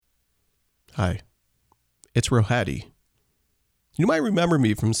Hi, it's Rohadi. You might remember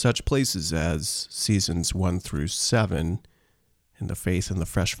me from such places as seasons 1 through 7 in the Faith and the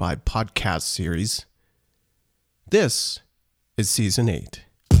Fresh Vibe podcast series. This is season 8.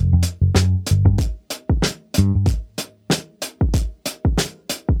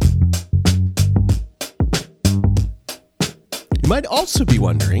 You might also be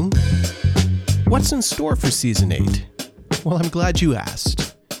wondering, what's in store for season 8? Well, I'm glad you asked.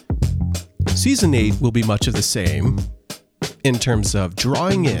 Season 8 will be much of the same in terms of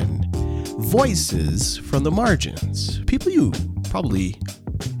drawing in voices from the margins, people you probably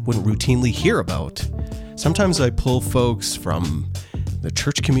wouldn't routinely hear about. Sometimes I pull folks from the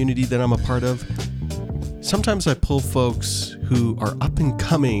church community that I'm a part of. Sometimes I pull folks who are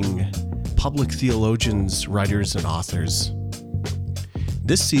up-and-coming public theologians, writers, and authors.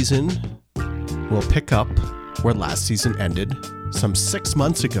 This season will pick up where last season ended some 6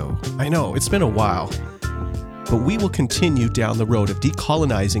 months ago. I know, it's been a while. But we will continue down the road of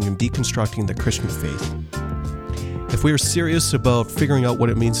decolonizing and deconstructing the Christian faith. If we are serious about figuring out what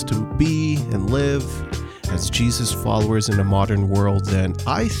it means to be and live as Jesus followers in a modern world, then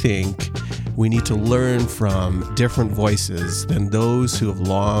I think we need to learn from different voices than those who have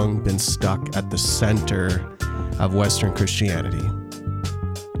long been stuck at the center of Western Christianity.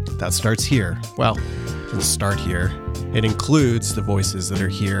 That starts here. Well, it doesn't start here. It includes the voices that are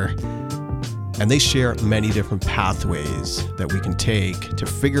here, and they share many different pathways that we can take to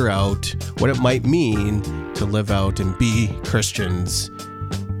figure out what it might mean to live out and be Christians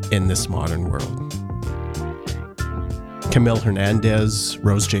in this modern world. Camille Hernandez,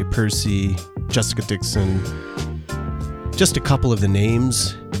 Rose J. Percy, Jessica Dixon, just a couple of the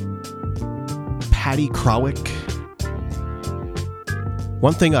names. Patty Krawick.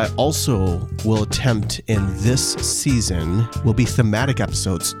 One thing I also will attempt in this season will be thematic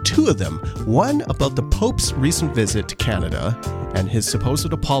episodes, 2 of them. One about the Pope's recent visit to Canada and his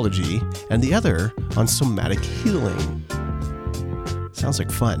supposed apology, and the other on somatic healing. Sounds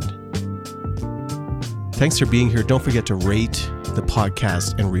like fun. Thanks for being here. Don't forget to rate the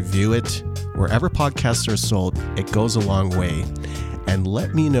podcast and review it. Wherever podcasts are sold, it goes a long way. And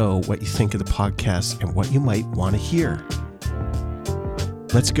let me know what you think of the podcast and what you might want to hear.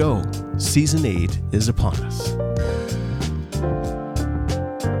 Let's go. Season 8 is upon us.